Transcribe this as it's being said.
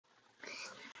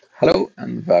Hello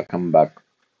and welcome back.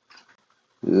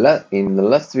 In the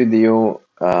last video,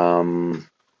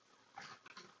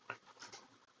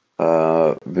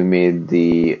 we made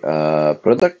the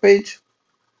product page,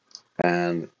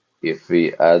 and if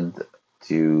we add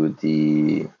to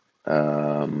the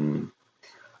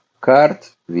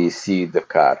cart, we see the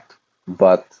cart.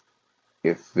 But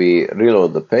if we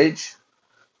reload the page,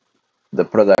 the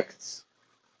products,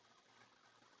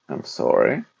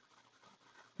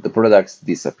 the products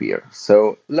disappear.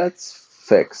 So let's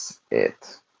fix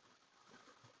it.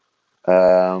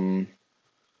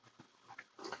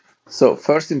 So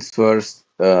first things first,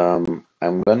 I'm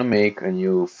gonna make a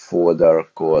new folder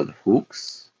called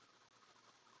hooks,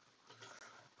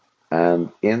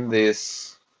 and in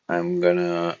this I'm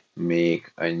gonna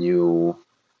make a new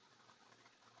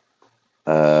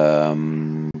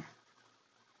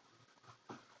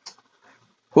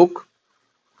hook.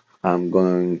 I'm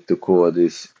going to call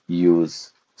this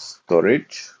use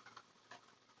storage.ts.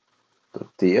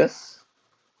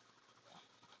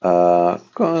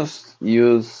 Const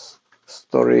use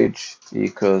storage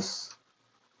equals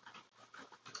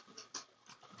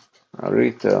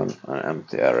return an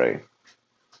empty array.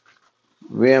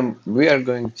 We are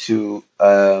going to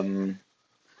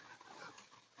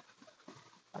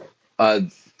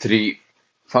add three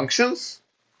functions.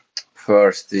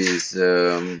 First is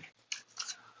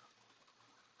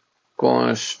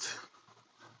const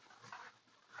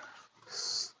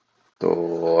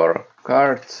store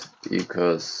cart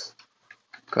equals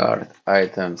cart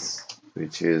items,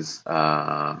 which is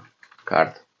a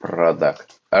cart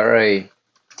product array.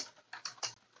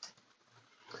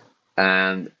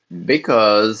 And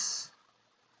because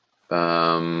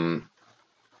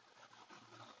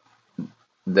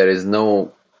there is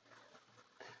not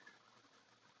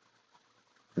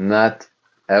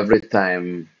every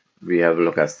time we have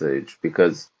local storage,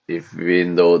 because if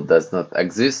window does not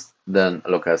exist, then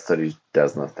local storage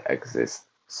does not exist.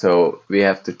 So we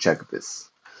have to check this.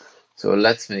 So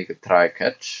let's make a try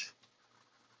catch.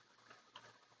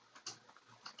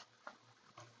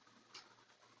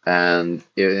 And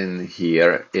in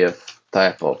here, if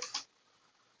type of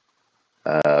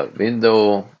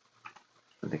window,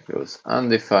 I think it was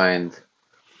undefined,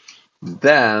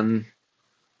 then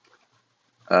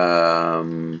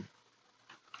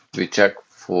we check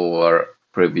for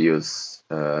previous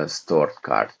stored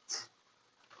cards,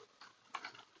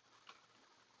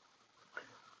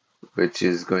 which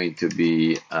is going to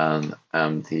be an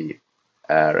empty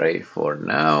array for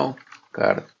now,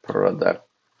 card product.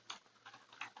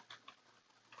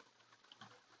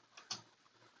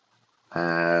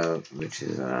 Which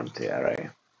is an empty array.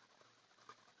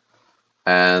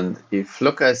 And if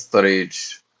local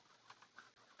storage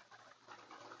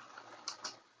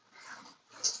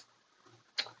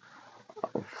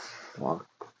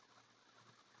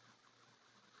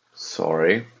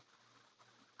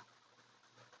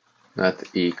not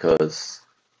equals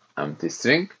empty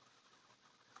string,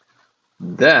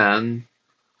 then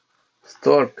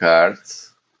store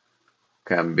cards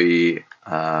can be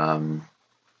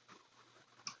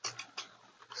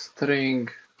string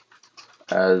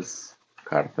as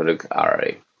card product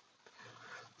array.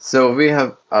 So we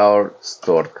have our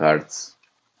stored cards.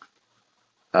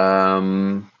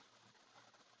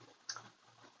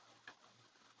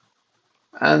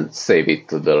 And save it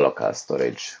to the local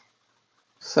storage.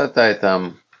 Set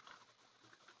item.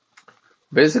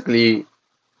 Basically,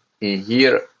 in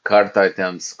here, cart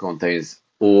items contains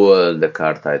all the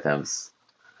cart items.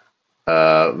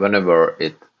 Whenever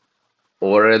it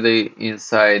already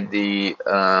inside the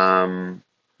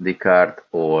cart,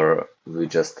 or we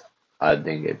just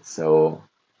adding it. So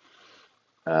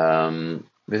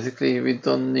basically, we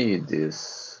don't need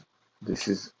this. This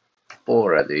is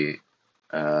already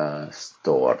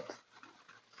stored.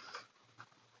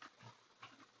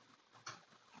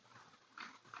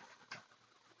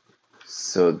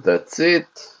 So that's it.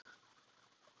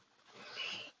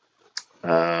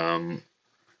 The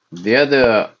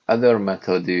other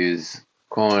method is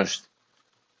const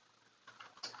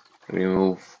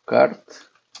remove cart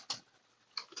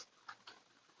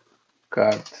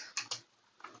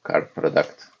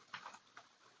product.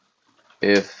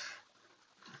 If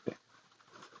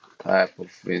type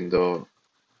of window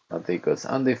not equals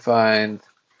undefined,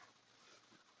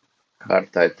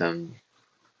 cart item,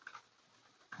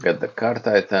 get the cart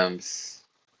items.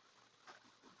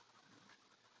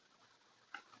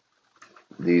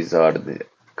 These are the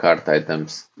cart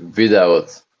items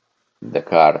without the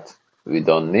cart we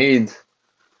don't need,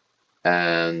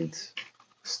 and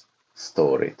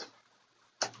store it.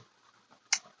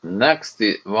 Next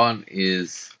one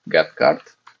is get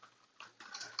cart.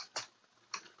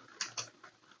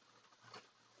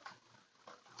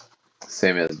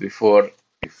 same as before.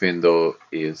 If window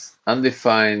is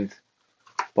undefined,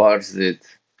 parse it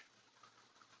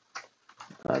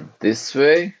this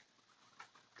way.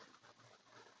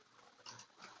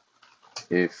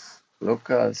 If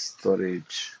local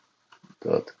storage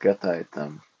dot get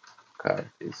item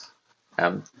card is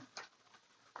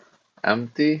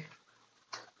empty,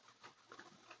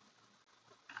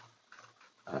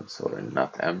 I'm sorry,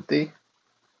 not empty,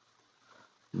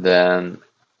 then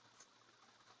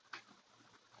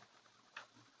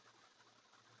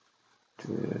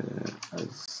a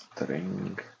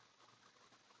string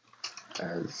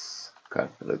as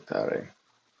calculatory,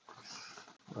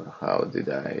 or how did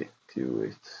I do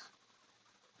it?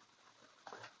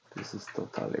 This is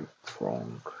totally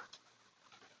wrong.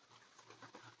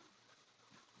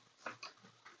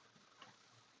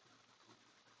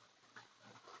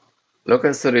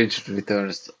 Local storage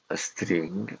returns a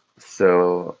string,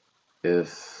 so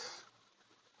if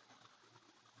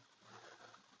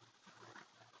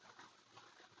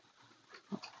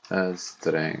a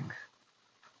string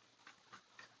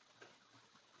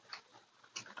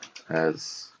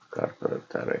has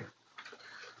calculatory,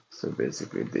 so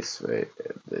basically this way,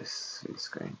 this is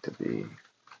going to be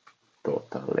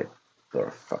totally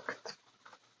perfect.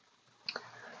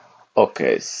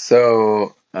 Okay,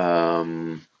 so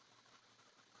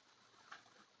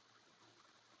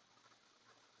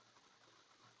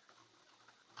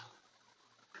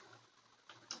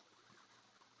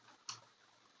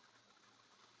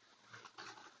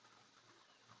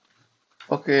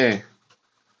okay,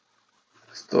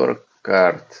 store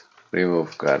card,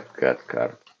 remove card, get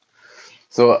card.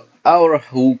 So our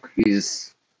hook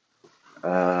is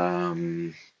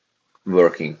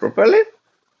working properly.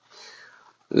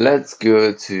 Let's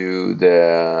go to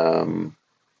the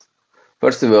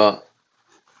first of all,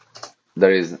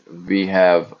 we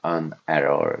have an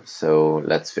error, so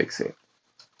let's fix it.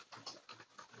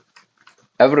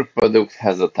 Every product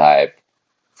has a type.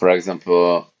 For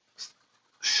example,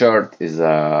 shirt is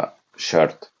a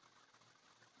shirt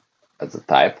as a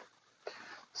type.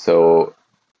 So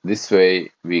this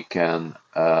way we can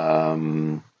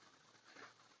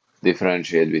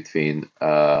differentiate between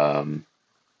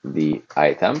the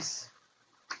items.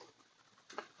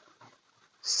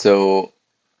 So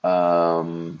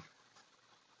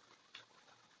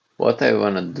what I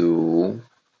want to do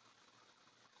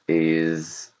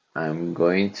is I'm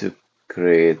going to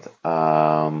create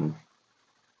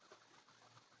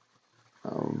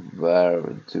where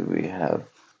do we have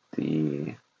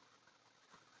the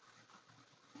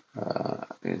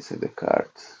inside the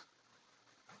cart?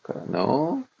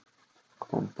 No,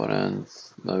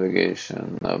 components,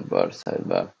 navigation, navbar,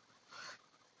 sidebar,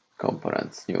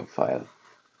 components, new file,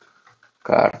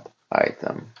 cart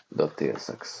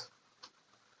item.tsx.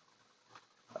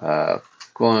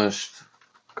 Const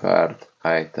cart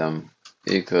item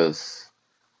equals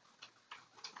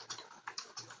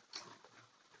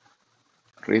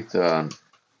return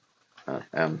an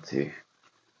empty.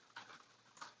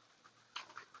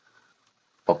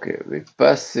 Okay, we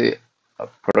pass it a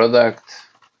product.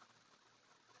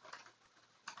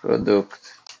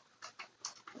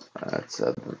 That's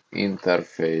an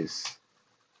interface.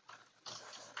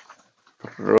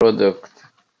 Product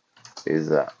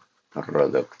is a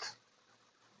product.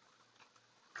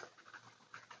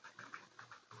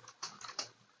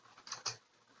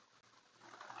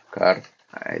 Cart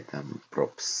item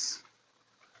props.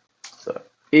 So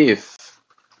if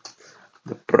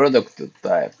the product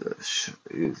type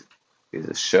is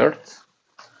a shirt,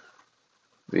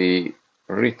 we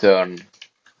return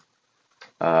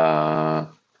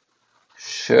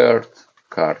shirt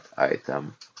cart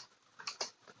item.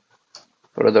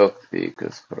 Product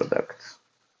equals product.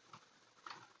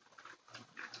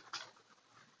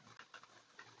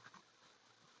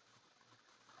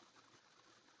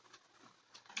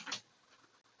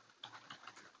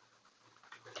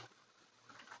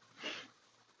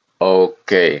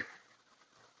 Okay.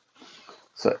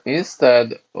 So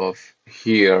instead of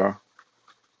here,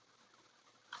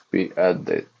 we add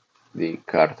the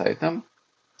cart item.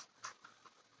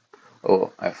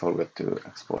 Oh, I forgot to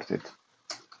export it.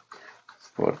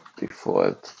 Export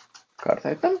default cart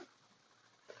item.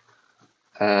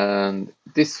 And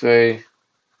this way,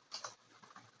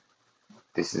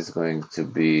 this is going to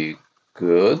be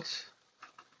good.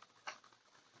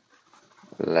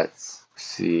 Let's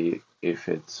see if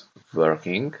it's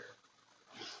working.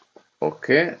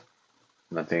 Okay,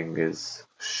 nothing is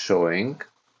showing,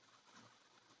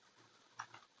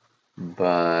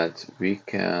 but we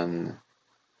can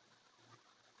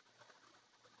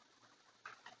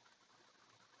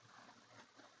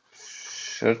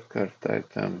shortcut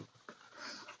item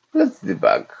Let's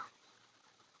debug.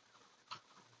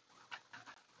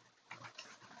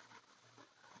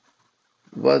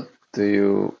 What do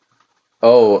you...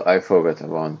 Oh, I forgot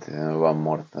about one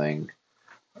more thing.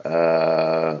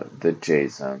 The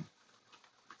JSON.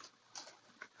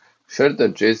 Sure, the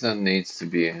JSON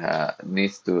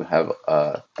needs to have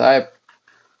a type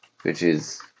which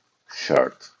is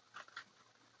short.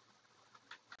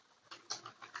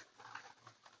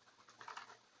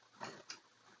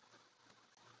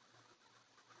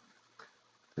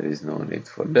 There is no need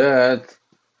for that.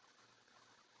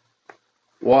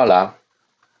 Voila.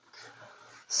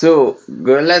 So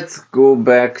let's go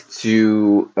back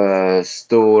to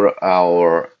store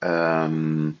our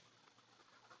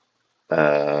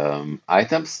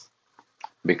items,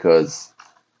 because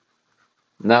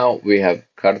now we have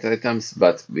cart items,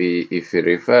 but if we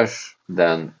refresh,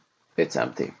 then it's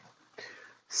empty.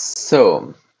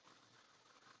 So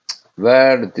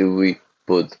where do we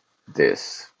put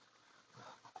this?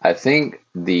 I think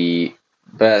the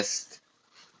best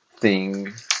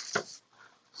thing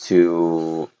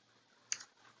to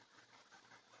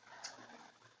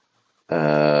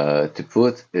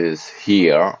put is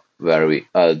here, where we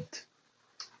add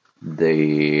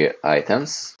the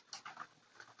items.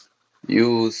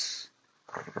 Use,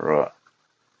 how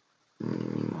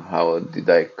did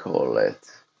I call it?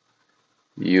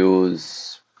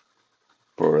 Use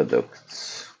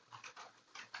products.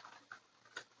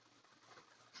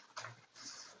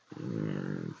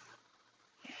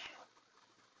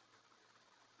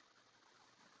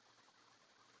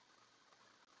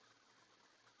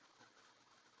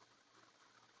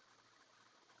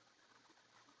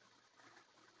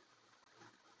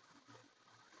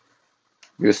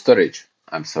 Use storage.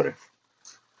 I'm sorry.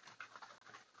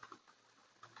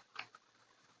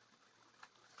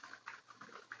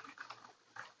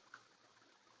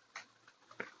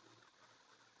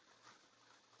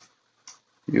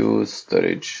 Use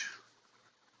storage.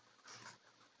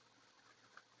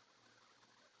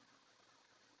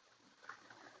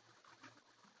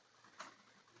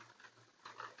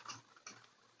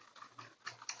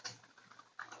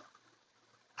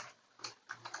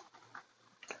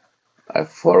 I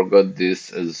forgot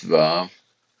this as well.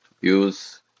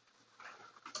 Use.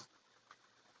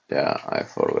 Yeah, I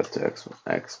forgot to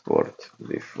export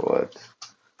default.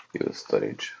 Use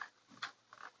storage.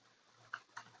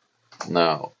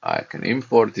 Now I can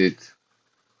import it.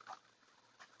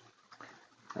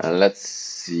 And let's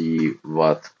see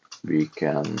what we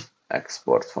can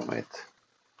export from it.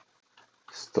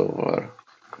 Store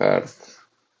cart.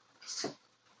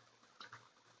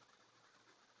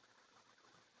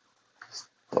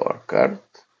 Store cart.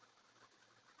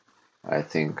 I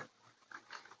think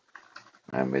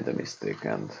I made a mistake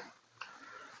and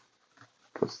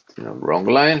put it in a wrong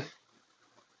line.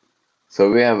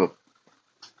 So we have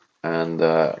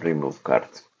remove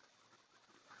cart.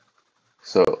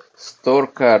 So store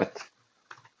cart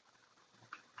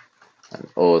and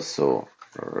also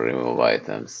remove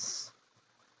items.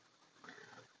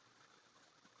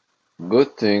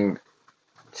 Good thing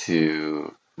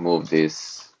to move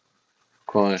this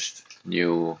const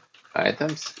new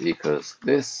items equals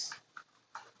this,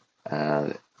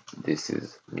 and this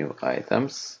is new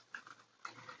items.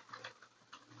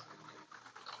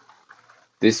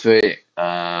 This way,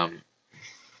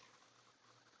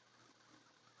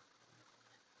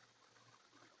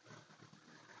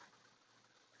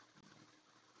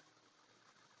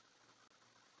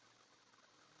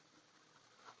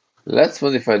 let's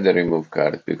modify the remove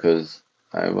cart, because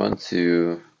I want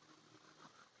to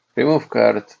remove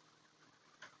cart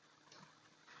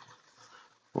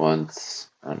wants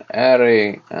an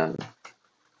array, and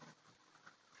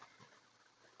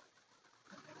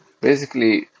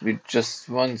basically we just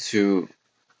want to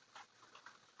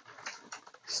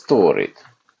store it,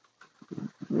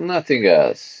 nothing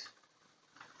else.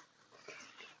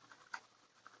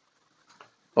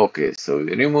 Okay, so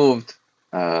we removed,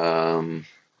 and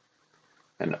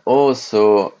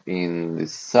also in the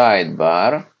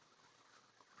sidebar,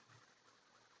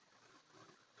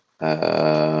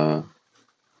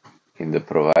 in the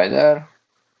provider,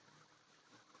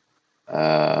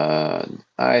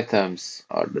 items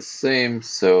are the same,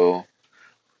 so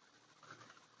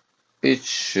it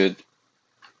should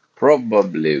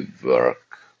probably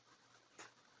work.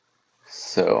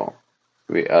 So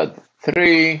we add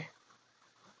 3.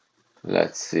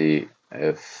 Let's see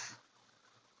if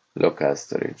local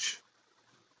storage.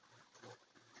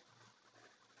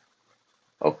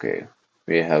 Okay,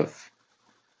 we have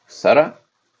Sarah,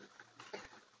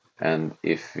 and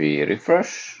if we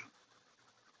refresh,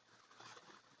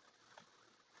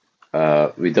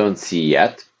 we don't see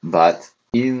yet, but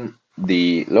in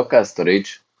the local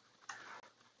storage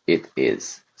it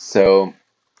is. So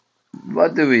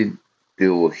what do we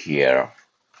do here?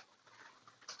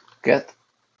 Get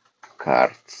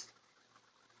cards.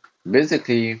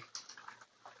 Basically,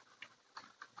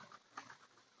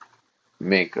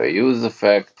 make a use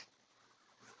effect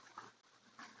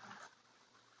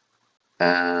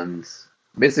and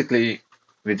basically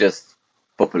we just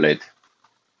populate.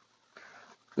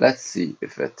 Let's see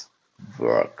if it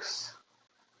works.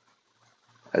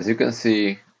 As you can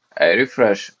see, I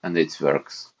refresh and it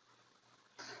works.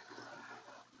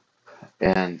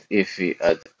 And if we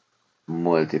add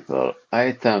multiple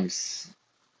items,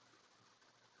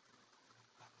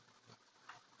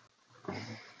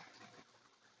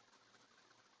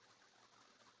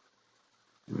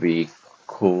 we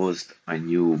caused a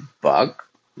new bug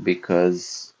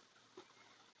because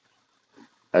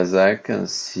as I can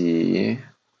see,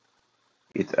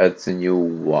 it adds a new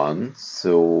one.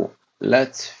 So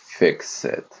let's fix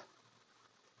it.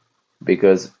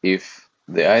 Because if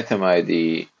the item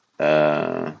ID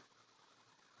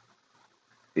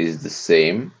is the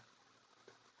same,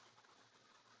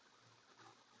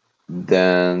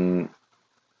 then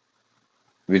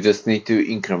we just need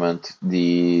to increment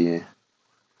the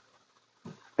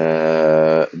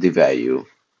value.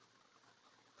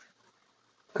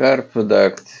 Card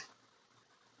product,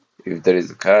 if there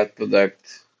is a card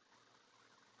product,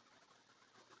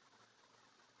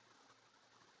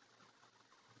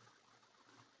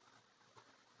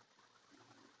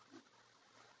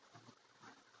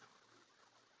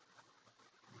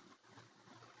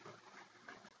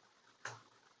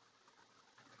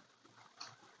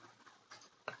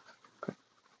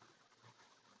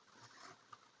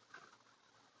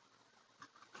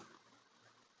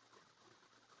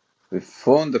 we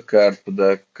found the card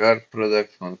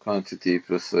product from quantity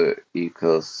plus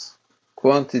equals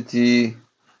quantity,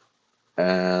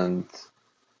 and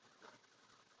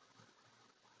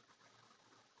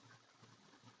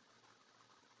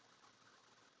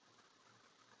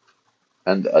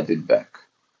add it back.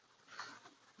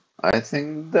 I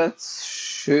think that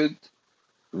should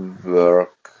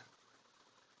work.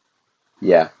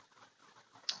 Yeah,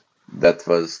 that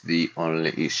was the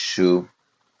only issue.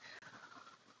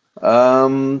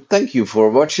 Thank you for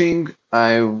watching.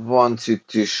 I wanted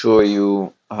to show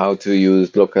you how to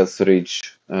use local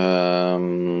storage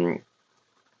in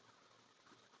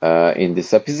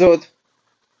this episode.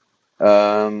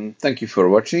 Thank you for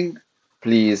watching.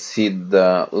 Please hit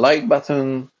the like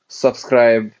button,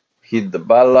 subscribe, hit the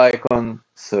bell icon,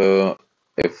 so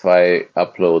if I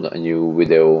upload a new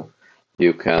video,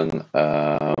 you can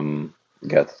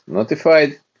get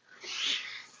notified.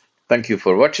 Thank you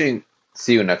for watching.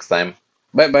 See you next time.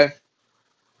 Bye bye.